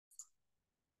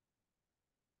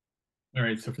All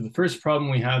right, so for the first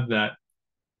problem, we have that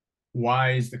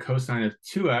y is the cosine of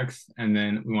 2x, and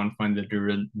then we want to find the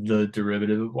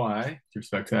derivative of y with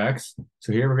respect to x.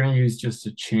 So here we're going to use just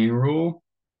a chain rule.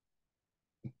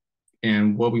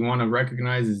 And what we want to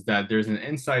recognize is that there's an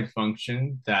inside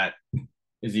function that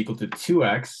is equal to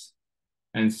 2x.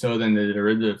 And so then the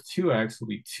derivative of 2x will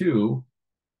be 2.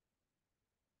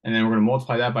 And then we're going to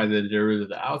multiply that by the derivative of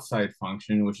the outside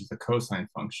function, which is the cosine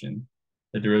function.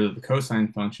 The derivative of the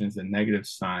cosine function is the negative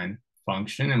sign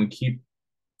function, and we keep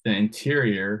the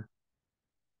interior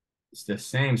is the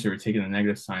same, so we're taking the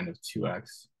negative sign of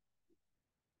 2x.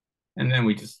 And then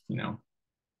we just,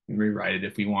 rewrite it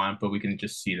if we want, but we can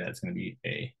just see that it's going to be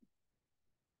a.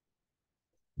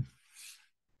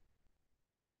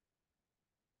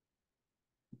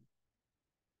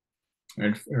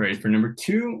 All right, for number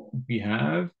 2, we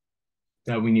have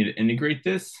that we need to integrate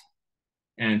this.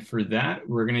 And for that,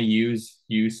 we're going to use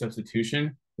u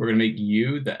substitution. We're going to make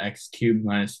u the x cubed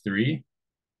minus 3.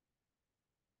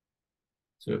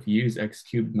 So if u is x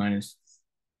cubed minus,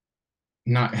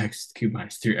 not x cubed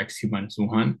minus 3, x cubed minus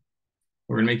 1,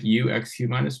 we're going to make u x cubed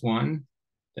minus 1.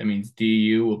 That means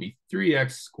du will be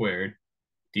 3x squared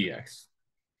dx.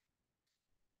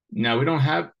 Now we don't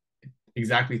have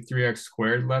exactly 3x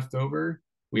squared left over.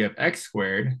 We have x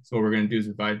squared. So what we're going to do is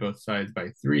divide both sides by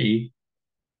 3,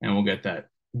 and we'll get that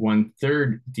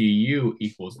 1/3 du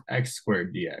equals x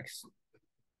squared dx.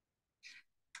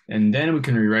 And then we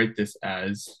can rewrite this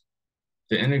as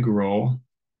the integral,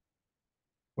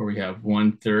 where we have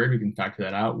 1/3, we can factor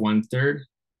that out, 1/3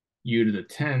 u to the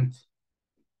 10th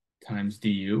times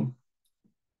du.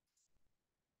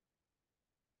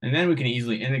 And then we can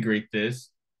easily integrate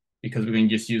this because we can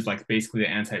just use like basically the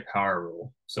anti-power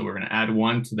rule. So we're going to add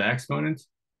 1 to the exponent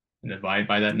and divide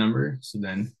by that number. So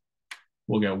then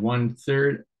we'll get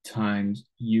 1/3 times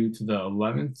u to the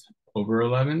 11th over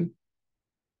 11.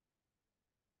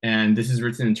 And this is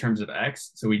written in terms of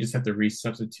x, so we just have to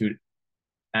resubstitute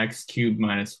x cubed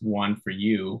minus 1 for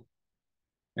u.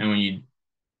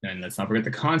 And let's not forget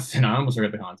the constant. I almost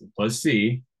forgot the constant, plus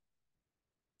c.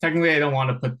 Technically, I don't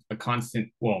want to put a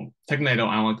constant. Well, technically,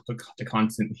 I want to put the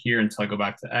constant here until I go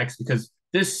back to x, because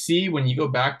this c, when you go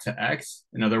back to x,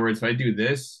 in other words, if I do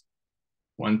this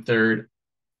 1/3,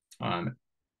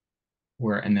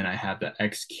 and then I have the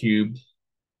x cubed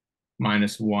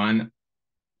minus 1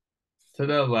 to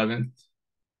the 11th.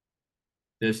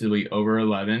 This will be over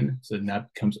 11, so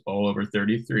that becomes all over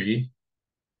 33.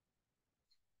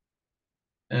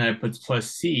 And I put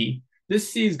plus c. This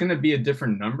c is going to be a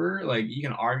different number. Like you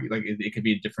can argue, like it could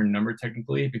be a different number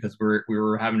technically because we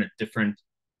were having a different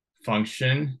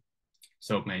function.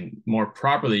 So more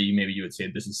properly, maybe you would say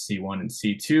this is c1 and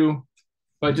c2.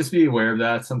 But just be aware of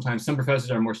that. Sometimes some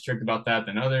professors are more strict about that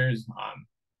than others.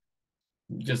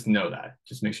 Just know that.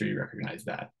 Just make sure you recognize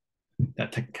that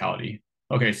technicality.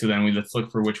 Okay, so then let's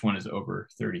look for which one is over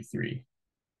 33.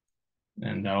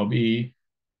 And that'll be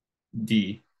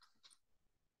D.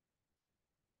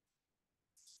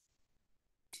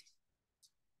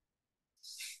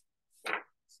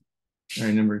 All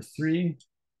right, number 3.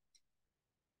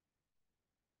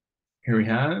 Here we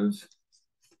have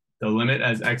the limit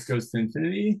as x goes to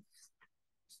infinity.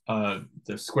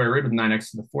 The square root of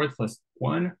 9x to the 4th plus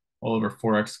 1 all over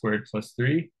 4x squared plus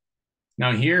 3.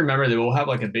 Now here, remember that we'll have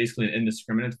like basically an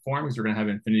indiscriminate form because we're going to have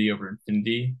infinity over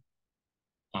infinity,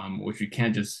 which we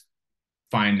can't just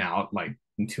find out like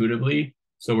intuitively.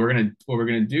 So what we're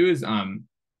gonna do is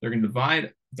they're gonna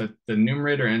divide the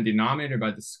numerator and denominator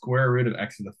by the square root of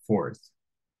x to the 4th.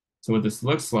 So what this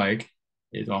looks like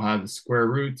is I'll have the square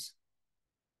root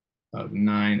of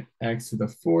 9x to the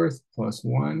 4th plus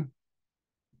 1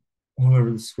 all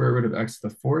over the square root of x to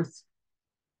the 4th.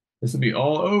 This will be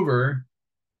all over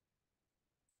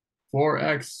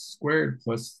 4x squared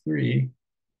plus 3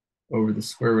 over the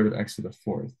square root of x to the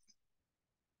 4th.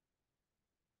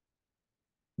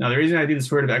 Now, the reason I do the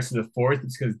square root of x to the 4th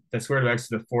is because the square root of x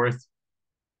to the 4th,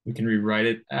 we can rewrite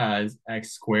it as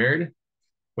x squared,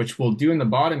 which we'll do in the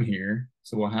bottom here.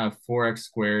 So we'll have 4x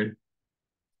squared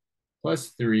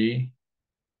plus 3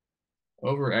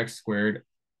 over x squared,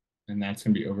 and that's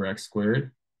going to be over x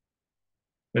squared.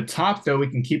 The top, though, we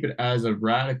can keep it as a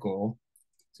radical.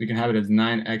 So we can have it as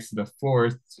 9x to the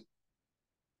 4th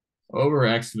over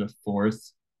x to the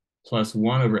 4th plus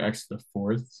 1 over x to the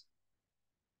 4th.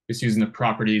 Just using the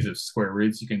properties of square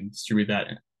roots, you can distribute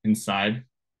that inside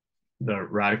the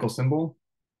radical symbol.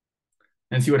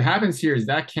 And see what happens here is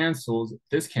that cancels,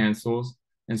 this cancels.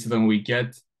 And so then we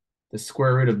get the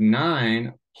square root of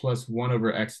 9 plus 1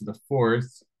 over x to the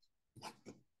 4th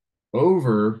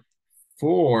over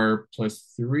 4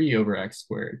 plus 3 over x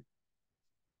squared.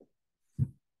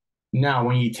 Now,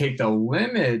 when you take the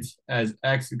limit as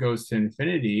x goes to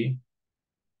infinity,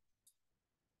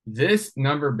 this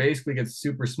number basically gets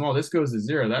super small. This goes to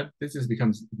zero. This just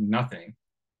becomes nothing.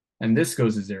 And this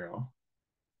goes to zero.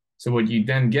 So what you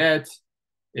then get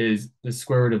is the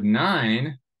square root of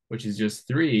 9, which is just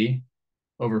 3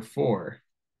 over 4.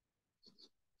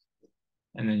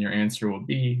 And then your answer will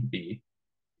be B.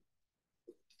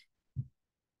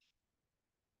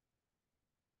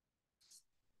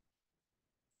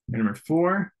 And number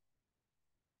 4,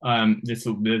 this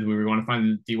we want to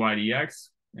find the dy dx,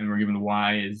 and we're given the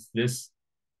y is this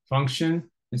function.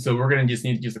 And so we're going to just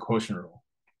need to use the quotient rule.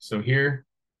 So here,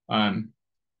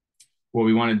 what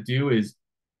we want to do is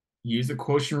use the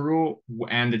quotient rule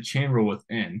and the chain rule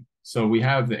within. So we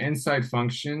have the inside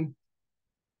function,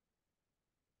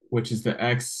 which is the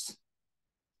x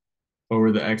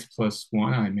over the x plus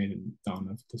 1. I made it, I don't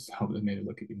know if this helped, it made it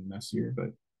look even messier,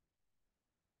 but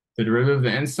the derivative of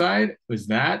the inside was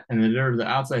that, and the derivative of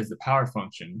the outside is the power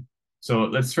function. So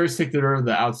let's first take the derivative of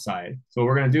the outside. So what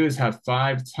we're going to do is have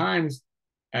 5 times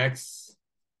x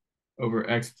over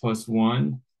x plus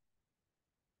 1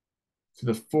 to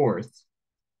the 4th.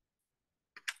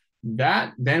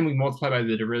 That then we multiply by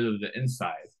the derivative of the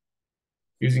inside.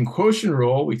 Using quotient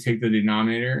rule, we take the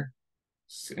denominator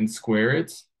and square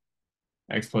it,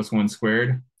 x plus 1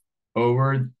 squared,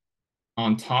 over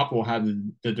on top we'll have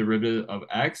the derivative of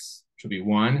x, which will be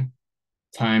 1,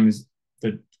 times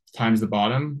the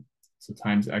bottom, so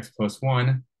times x plus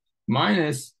 1,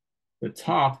 minus the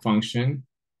top function,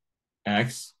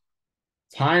 x,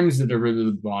 times the derivative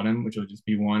of the bottom, which will just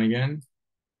be 1 again.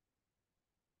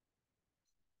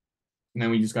 And then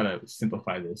we just got to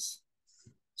simplify this.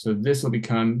 So this will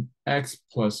become x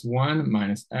plus 1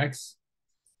 minus x.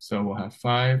 So we'll have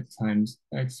 5 times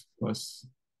x plus,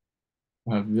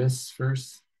 we'll have this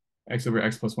first, x over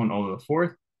x plus 1 all to the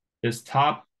 4th. This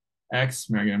top x,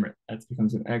 remember, that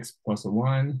becomes an x plus a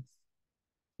 1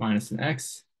 minus an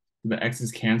x. The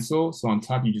x's cancel, so on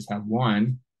top you just have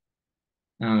 1.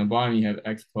 And on the bottom you have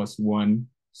x plus 1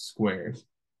 squared.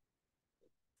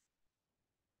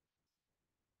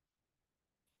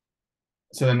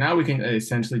 So then now we can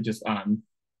essentially just kind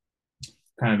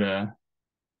of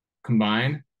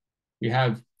combine. We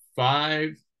have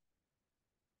 5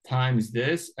 times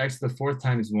this, x to the 4th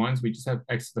times 1, so we just have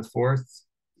x to the 4th,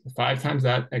 5 times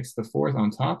that, x to the 4th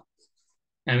on top.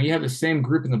 And we have the same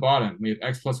group in the bottom. We have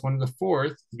x plus 1 to the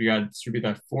 4th. We got to distribute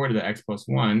that 4 to the x plus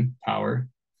 1 power.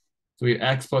 So we have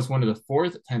x plus 1 to the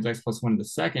 4th times x plus 1 to the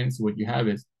 2nd. So what you have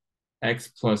is x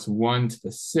plus 1 to the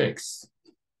 6th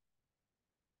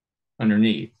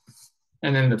underneath.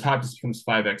 And then the top just becomes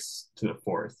 5x to the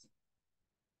 4th.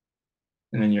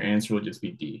 And then your answer will just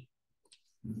be D.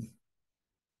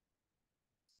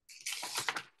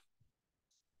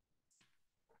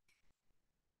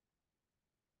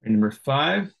 And number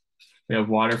 5, we have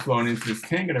water flowing into this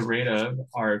tank at a rate of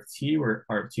R of T, where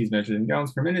R of T is measured in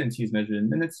gallons per minute and T is measured in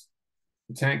minutes.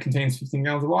 The tank contains 15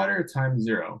 gallons of water times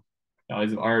 0.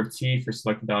 Values of R of T for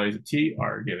selected values of T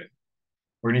are given.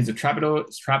 We're going to use a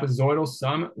trapezoidal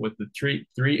sum with the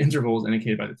three intervals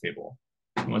indicated by the table.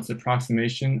 And what's the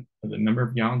approximation of the number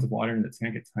of gallons of water in the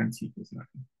tank at time t equals 9?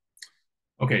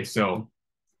 Okay, so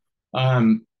what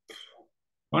I'm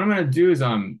going to do is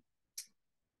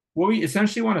what we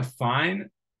essentially want to find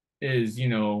is,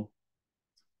 the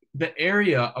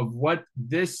area of what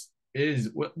this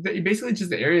is, basically just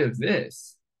the area of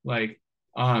this. Like,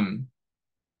 let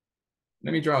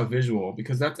me draw a visual,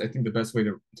 because that's, I think, the best way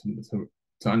to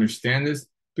understand this.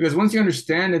 Because once you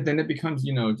understand it, then it becomes,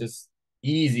 just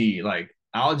easy, like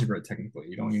algebra technically.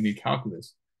 You don't even need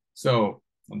calculus. So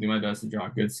I'll do my best to draw a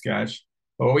good sketch.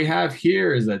 But what we have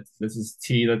here is that this is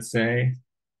T, let's say.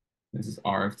 This is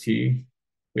R of T.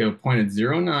 We have a point at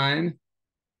 0, 9.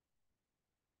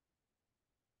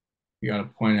 We got a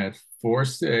point at 4,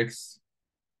 6.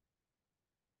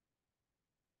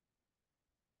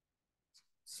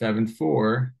 7,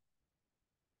 4.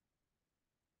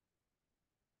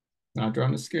 Not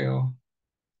drawn to scale.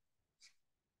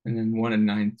 And then 1 and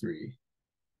 9, 3.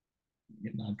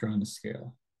 Not drawn to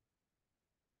scale.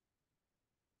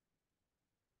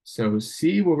 So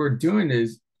see, what we're doing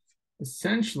is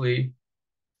essentially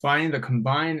finding the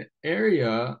combined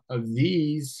area of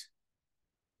these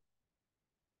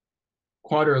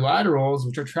quadrilaterals,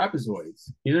 which are trapezoids.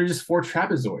 These are just 4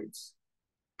 trapezoids.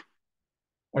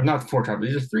 Or not 4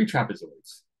 trapezoids, these are 3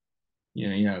 trapezoids.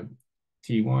 You have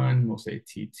T1, we'll say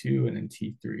T2, and then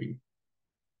T3.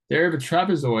 The area of a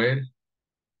trapezoid,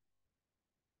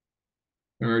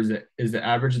 remember, is the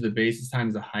average of the bases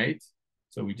times the height.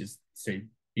 So we just say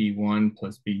B1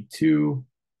 plus B2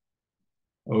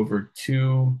 over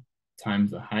 2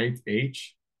 times the height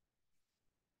h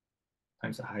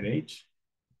times the height h.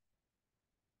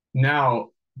 Now,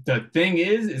 the thing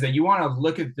is that you want to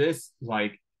look at this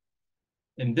like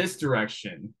in this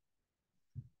direction.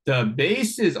 The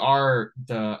bases are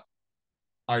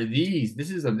these. This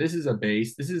is a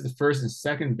base. This is the first and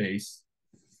second base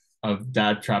of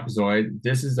that trapezoid.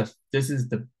 This is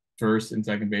the first and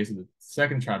second base of the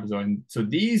second trapezoid. So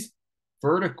these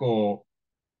vertical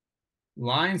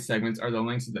line segments are the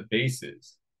lengths of the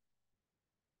bases.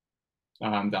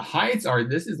 The heights are,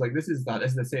 let's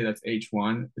say that's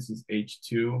H1, this is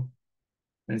H2,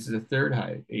 and this is a third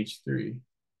height, H3.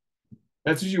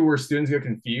 That's usually where students get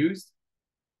confused.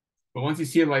 But once you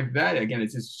see it like that, again,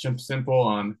 it's just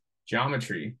simple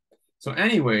geometry. So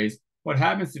anyways, what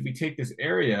happens if we take this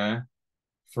area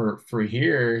for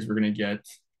here is we're going to get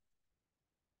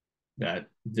that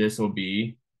this will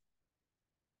be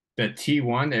that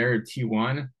T1 there,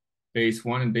 T1, base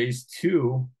 1 and base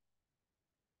 2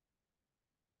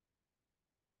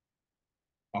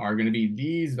 are going to be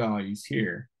these values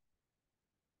here.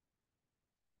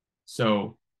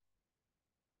 So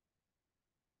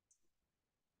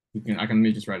I can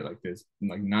just write it like this,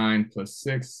 like 9 plus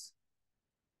 6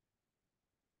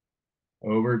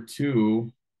 over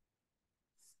 2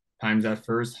 times that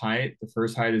first height. The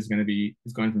first height is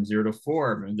going from 0 to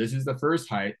 4. This is the first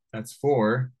height, that's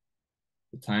 4,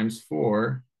 times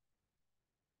 4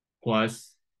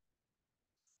 plus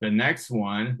the next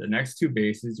one, the next two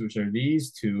bases, which are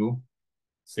these two,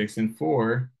 6 and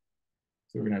 4.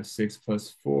 So we're going to have 6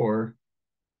 plus 4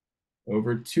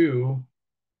 over 2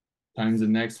 times the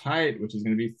next height, which is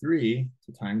going to be 3,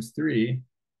 so times 3,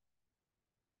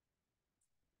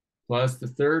 plus the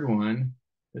third one.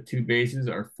 The two bases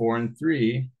are 4 and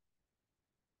 3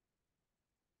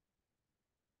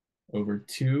 over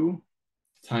 2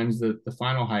 times the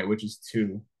final height, which is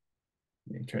 2.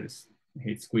 I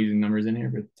hate squeezing numbers in here,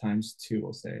 but times 2,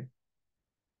 we'll say.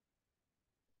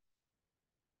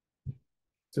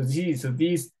 So these are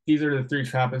the three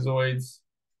trapezoids,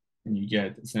 and you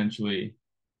get essentially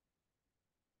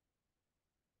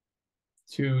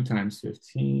 2 times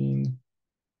 15,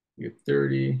 you get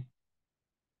 30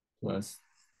 plus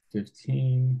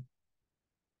 15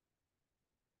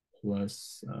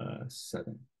 plus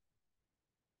 7.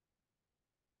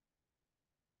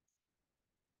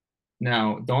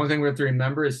 Now, the only thing we have to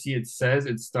remember is, see, it says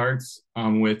it starts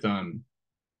with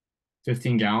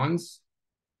 15 gallons.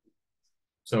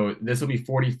 So this will be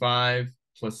 45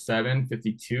 plus 7,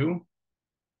 52.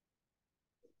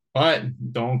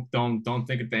 But don't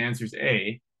think that the answer is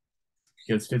A,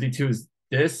 because 52 is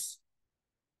this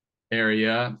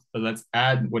area, but let's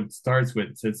add what it starts with.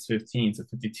 It says 15, so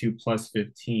 52 plus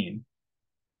 15.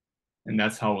 And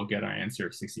that's how we'll get our answer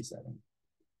of 67.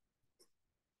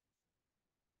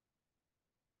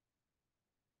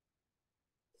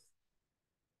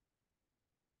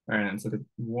 All right, and so the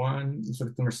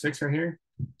number 6 right here.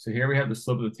 So here we have the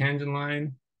slope of the tangent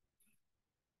line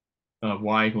of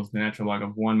y equals the natural log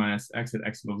of 1 minus x at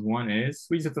x equals 1 is,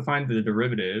 we just have to find the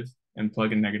derivative and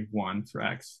plug in -1 for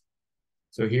x.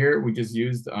 So here we just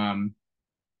used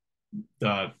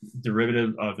the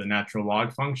derivative of the natural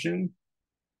log function,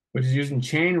 which is using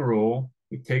chain rule.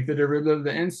 We take the derivative of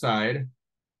the inside,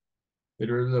 the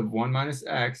derivative of 1 minus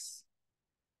x.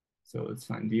 So let's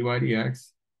find dy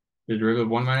dx. The derivative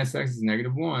of 1 minus x is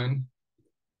 -1.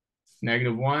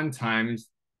 -1 times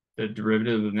the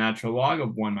derivative of the natural log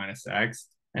of 1 minus x.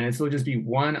 And this will just be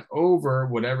 1 over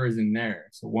whatever is in there.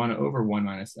 So 1 over 1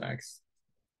 minus x.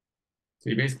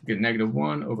 So you basically get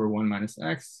 -1 over 1 minus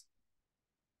x.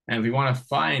 And if we want to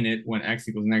find it when x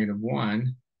equals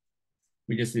 -1,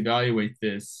 we just evaluate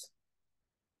this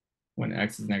when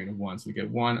x is -1. So we get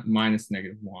 1 minus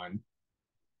 -1.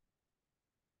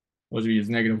 Which we use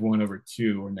 -1 over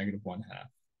 2, or -1/2.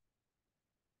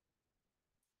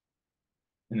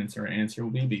 And then so our answer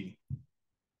will be B.